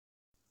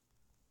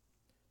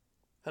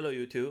Hello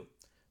YouTube,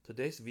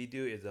 today's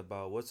video is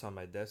about what's on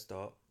my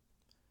desktop.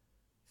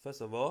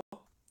 First of all,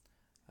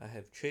 I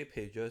have 3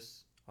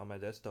 pages on my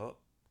desktop,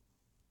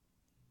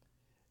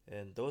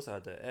 and those are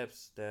the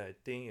apps that I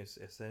think is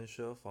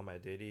essential for my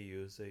daily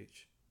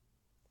usage.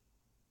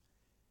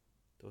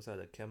 Those are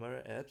the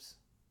camera apps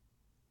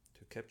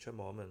to capture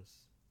moments,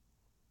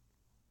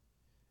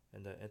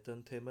 and the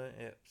entertainment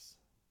apps,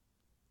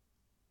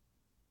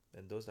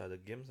 and those are the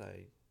games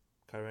I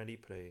currently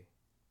play.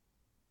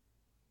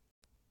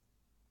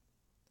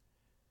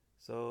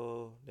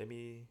 So let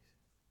me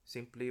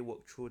simply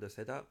walk through the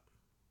setup.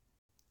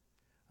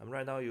 I'm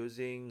right now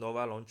using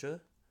Nova Launcher,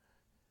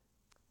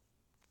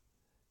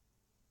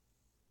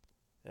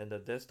 and the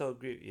desktop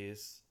grid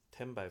is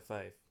 10 by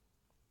 5.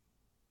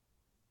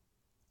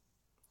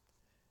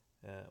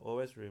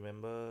 Always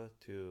remember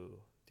to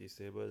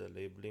disable the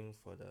labeling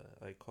for the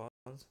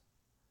icons,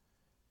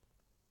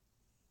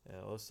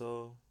 and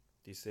also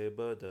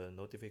disable the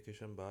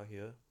notification bar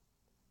here,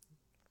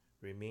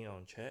 remain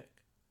on check.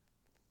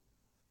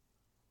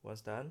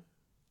 Once done,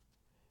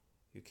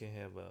 you can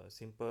have a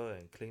simple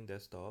and clean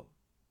desktop.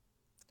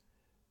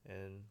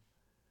 And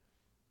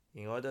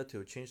in order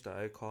to change the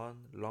icon,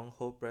 long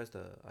hold press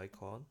the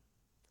icon,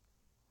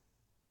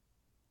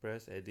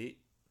 press edit,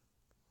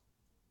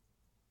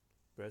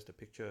 press the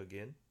picture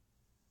again,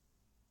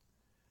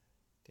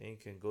 then you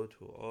can go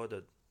to all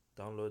the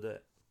downloaded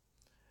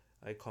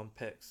icon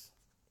packs.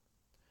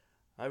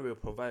 I will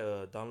provide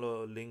a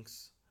download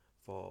links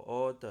for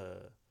all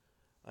the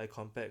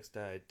icon packs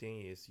that I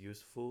think is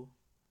useful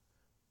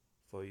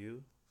for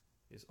you.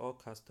 It's all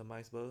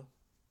customizable,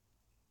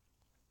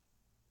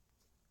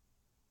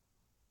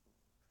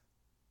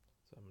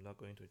 so I'm not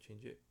going to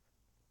change it.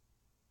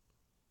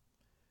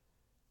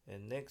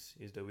 And next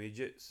is the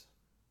widgets.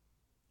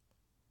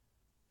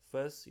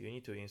 First, you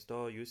need to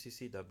install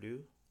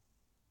UCCW.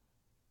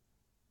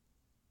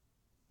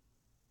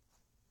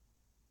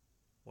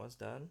 Once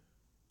done,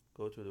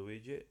 go to the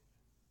widget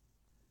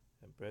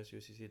and press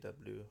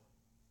UCCW.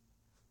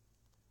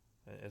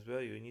 And as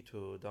well, you need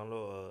to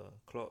download a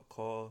clock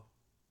called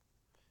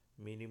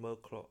minimal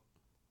clock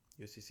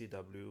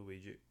UCCW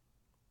widget.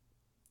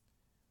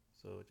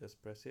 So just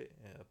press it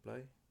and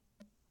apply.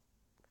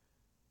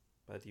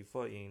 By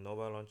default in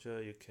Nova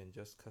Launcher, you can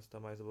just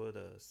customizable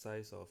the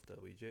size of the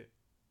widget.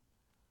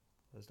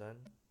 Once done,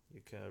 you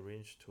can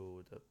arrange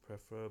to the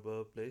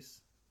preferable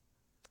place.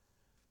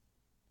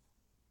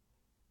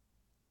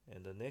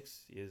 And the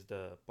next is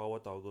the power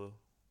toggle.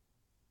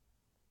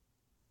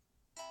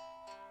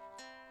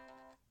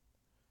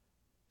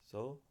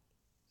 So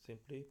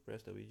simply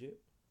press the widget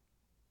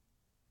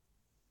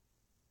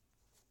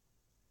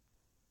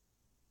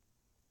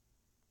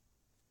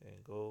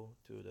and go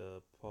to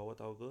the power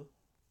toggle.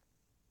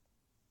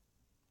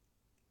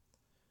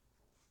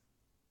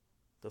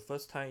 The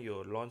first time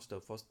you launch the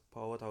first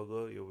power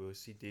toggle, you will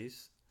see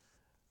this,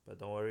 but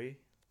don't worry,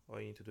 all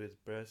you need to do is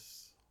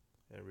press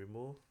and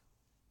remove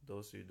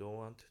those you don't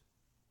want.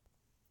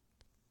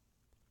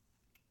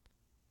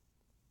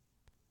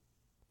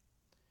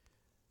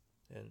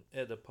 And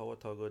add the power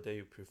toggle that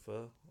you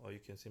prefer, or you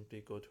can simply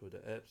go to the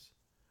apps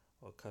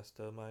or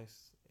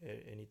customize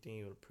anything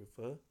you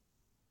prefer.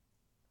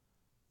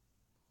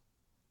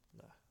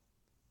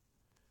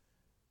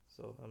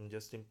 So I'm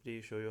just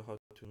simply show you how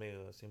to make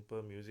a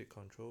simple music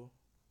control.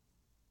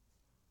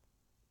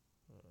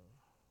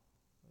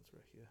 That's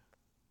right here.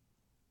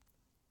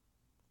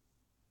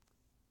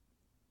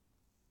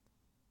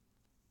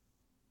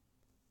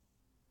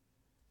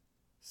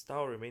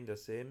 Style remain the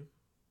same.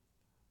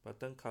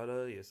 Button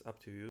color is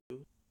up to you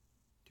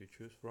to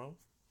choose from.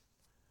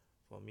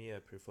 For me, I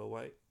prefer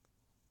white.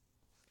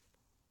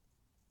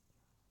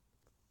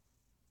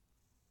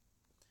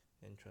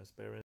 And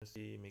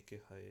transparency, make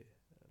it high,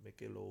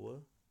 make it lower.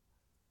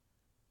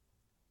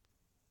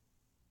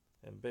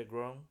 And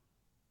background,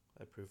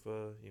 I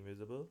prefer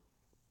invisible.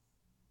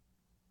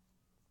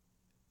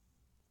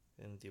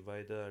 And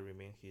divider, I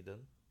remain hidden.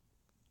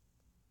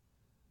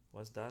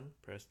 Once done,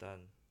 press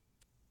done.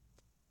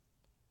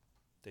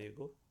 There you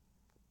go.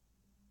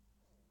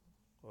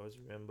 Always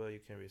remember, you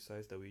can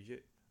resize the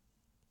widget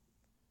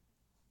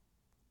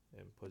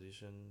and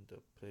position the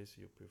place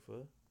you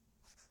prefer.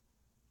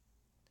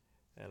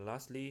 And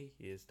lastly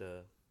is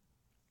the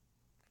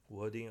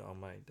wording on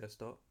my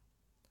desktop.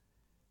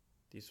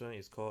 This one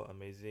is called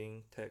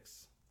Amazing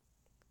Text.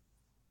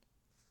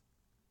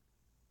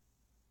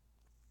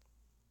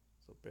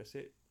 So press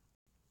it.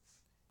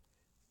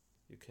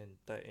 You can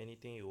type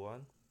anything you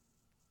want.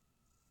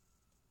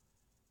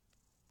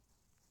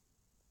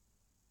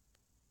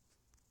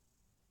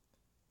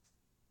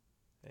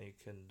 And you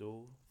can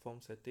do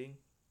font setting.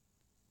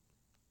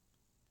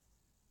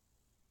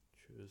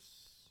 Choose.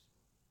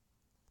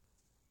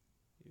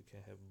 You can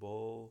have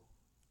bold,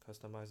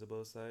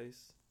 customizable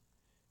size,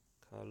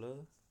 color.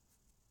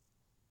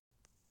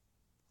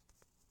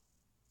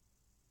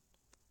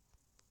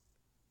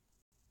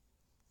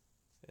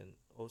 And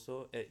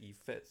also add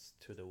effects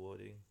to the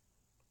wording.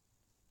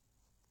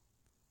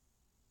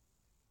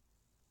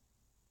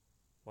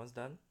 Once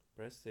done,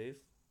 press save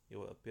it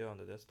will appear on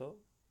the desktop.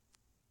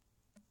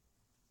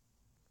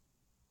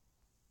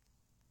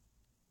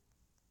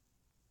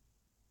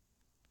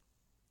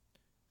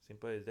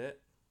 Simple as that.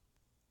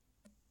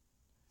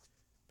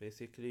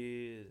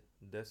 Basically,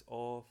 that's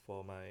all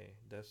for my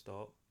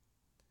desktop.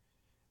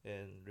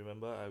 And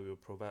remember, I will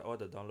provide all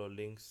the download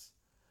links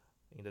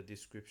in the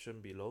description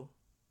below.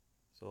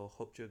 So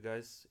hope you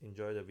guys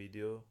enjoy the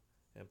video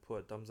and put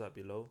a thumbs up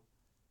below.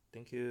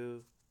 Thank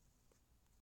you.